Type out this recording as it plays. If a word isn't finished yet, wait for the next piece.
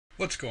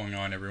What's going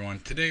on,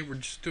 everyone? Today we're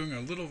just doing a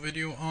little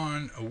video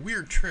on a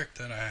weird trick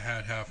that I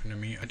had happen to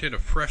me. I did a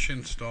fresh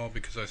install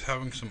because I was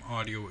having some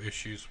audio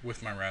issues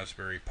with my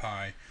Raspberry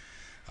Pi.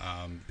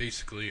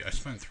 Basically, I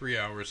spent 3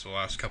 hours the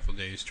last couple of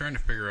days trying to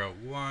figure out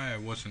why I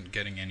wasn't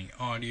getting any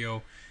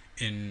audio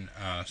in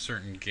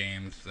certain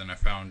games. Then I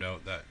found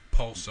out that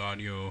Pulse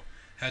Audio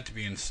had to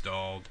be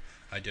installed.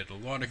 I did a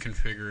lot of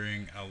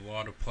configuring, a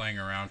lot of playing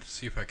around to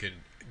see if I could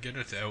get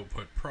it to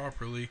output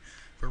properly.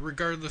 But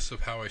regardless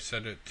of how I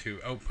set it to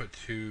output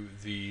to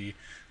the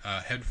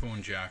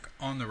headphone jack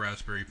on the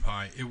Raspberry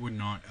Pi, it would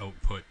not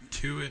output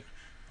to it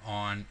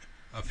on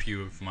a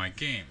few of my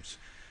games.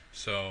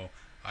 So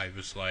I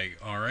was like,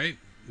 alright,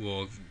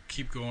 we'll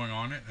keep going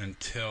on it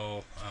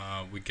until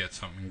we get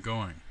something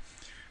going.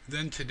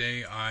 Then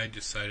today I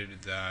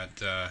decided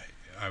that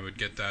I would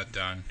get that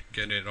done,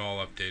 get it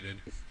all updated.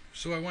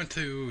 So I went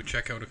to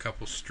check out a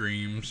couple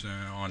streams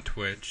on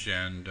Twitch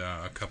and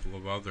a couple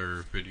of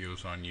other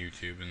videos on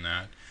YouTube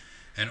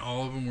and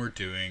all of them were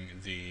doing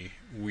the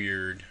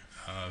weird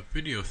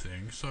video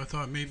thing. So I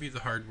thought maybe the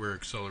hardware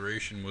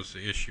acceleration was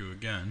the issue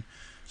again.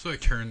 So I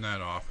turned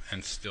that off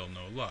and still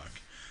no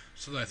luck.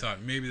 So I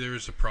thought maybe there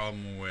was a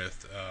problem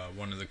with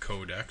one of the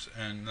codecs,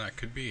 and that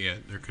could be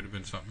it. There could have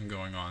been something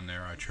going on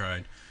there. I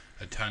tried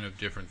a ton of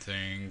different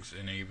things,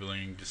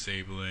 enabling,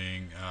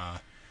 disabling,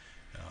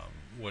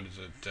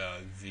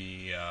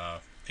 the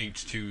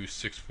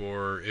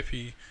H.264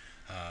 IFI,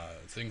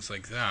 things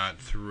like that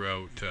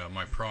throughout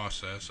my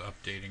process,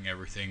 updating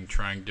everything,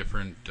 trying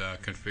different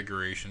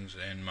configurations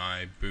in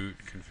my boot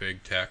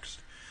config text,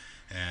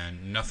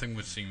 and nothing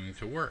was seeming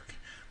to work.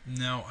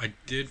 Now, I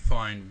did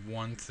find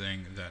one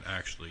thing that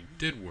actually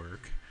did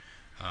work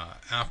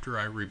after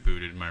I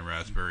rebooted my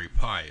Raspberry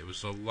Pi. It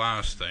was the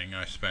last thing.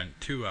 I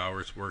spent 2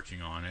 hours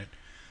working on it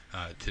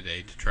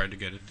today to try to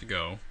get it to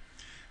go.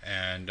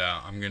 And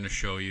I'm going to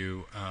show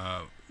you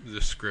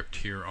the script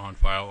here on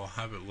file. I'll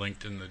have it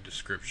linked in the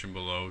description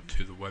below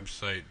to the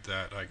website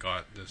that I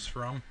got this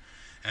from.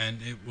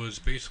 And it was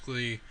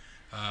basically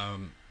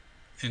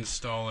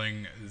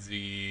installing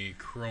the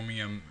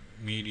Chromium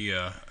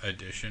Media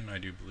Edition. I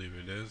do believe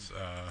it is.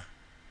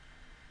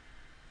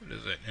 What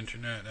is it?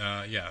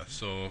 Internet? Yeah,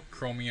 so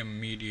Chromium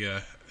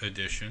Media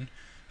Edition,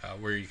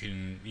 where you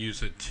can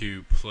use it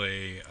to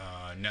play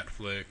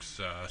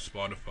Netflix,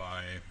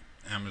 Spotify,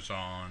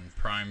 Amazon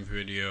Prime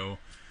Video,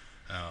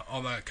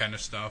 all that kind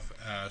of stuff.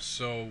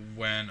 So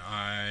when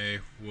I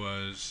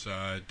was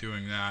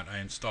doing that, I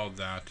installed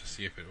that to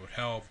see if it would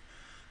help.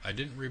 I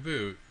didn't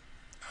reboot,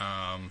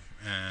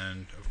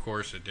 and of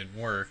course it didn't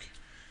work.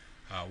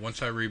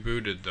 Once I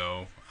rebooted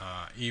though,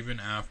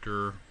 even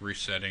after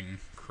resetting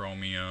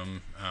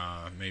Chromium,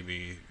 I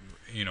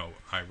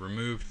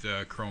removed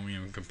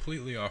Chromium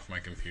completely off my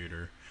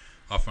computer,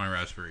 off my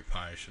Raspberry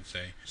Pi I should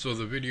say. So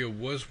the video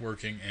was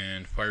working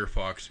in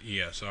Firefox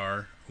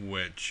ESR,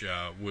 which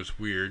was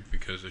weird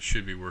because it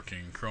should be working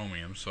in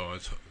Chromium, so I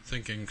was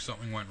thinking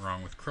something went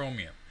wrong with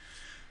Chromium.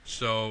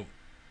 So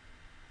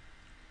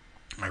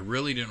I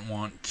really didn't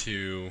want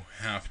to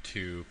have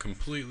to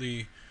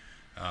completely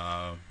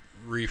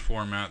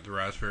reformat the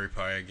Raspberry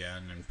Pi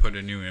again and put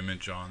a new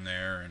image on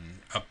there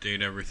and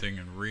update everything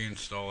and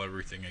reinstall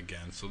everything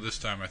again. So this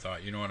time I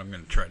thought, you know what, I'm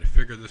going to try to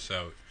figure this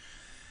out.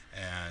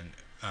 And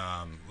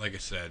like I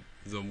said,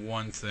 the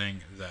one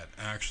thing that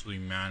actually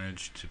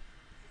managed to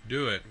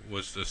do it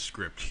was the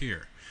script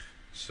here.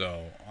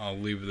 So I'll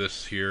leave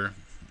this here,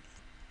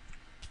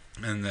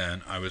 and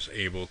then I was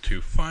able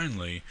to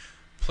finally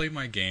play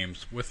my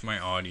games with my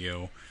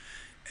audio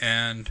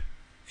and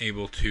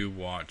able to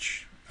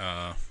watch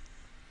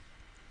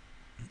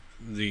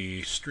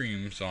the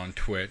streams on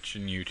Twitch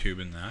and YouTube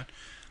and that.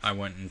 I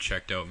went and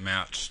checked out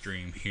Matt's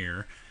stream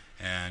here,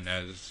 and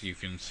as you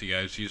can see,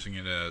 I was using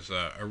it as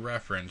a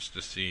reference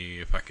to see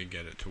if I could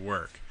get it to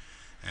work.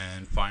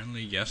 And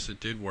finally, yes, it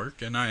did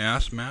work. And I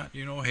asked Matt,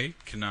 hey,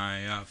 can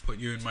I put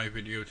you in my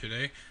video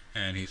today?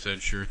 And he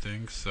said, sure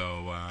thing.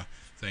 So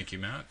thank you,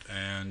 Matt.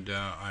 And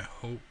I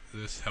hope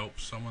this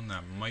helps someone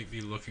that might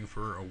be looking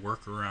for a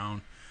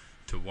workaround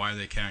to why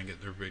they can't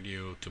get their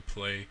video to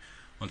play.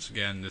 Once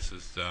again, this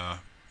is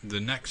the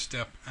next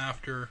step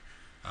after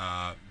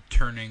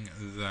turning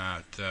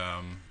that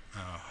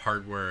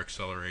hardware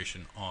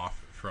acceleration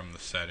off from the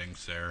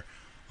settings there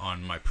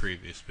on my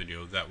previous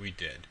video that we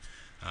did.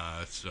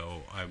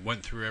 So I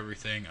went through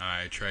everything.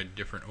 I tried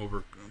different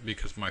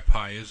because my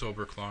Pi is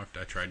overclocked.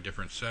 I tried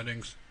different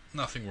settings.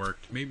 Nothing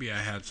worked. Maybe I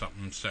had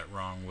something set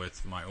wrong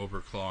with my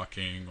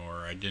overclocking,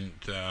 or I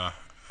didn't or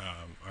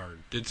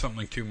did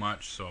something too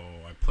much. So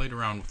I played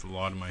around with a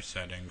lot of my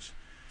settings.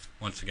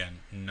 Once again,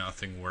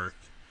 nothing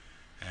worked.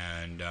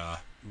 And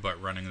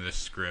but running this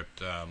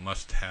script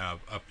must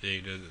have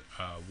updated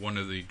one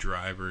of the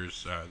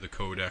drivers, the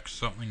codec,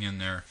 something in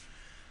there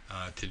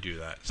to do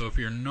that. So if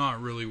you're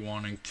not really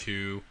wanting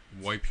to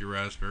wipe your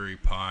Raspberry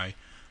Pi,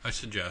 I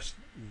suggest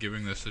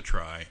giving this a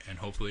try, and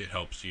hopefully it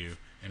helps you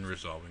in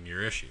resolving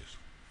your issues.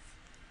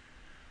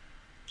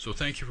 So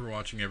thank you for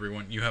watching,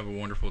 everyone. You have a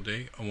wonderful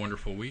day, a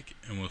wonderful week,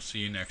 and we'll see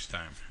you next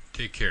time.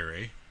 Take care,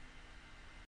 eh?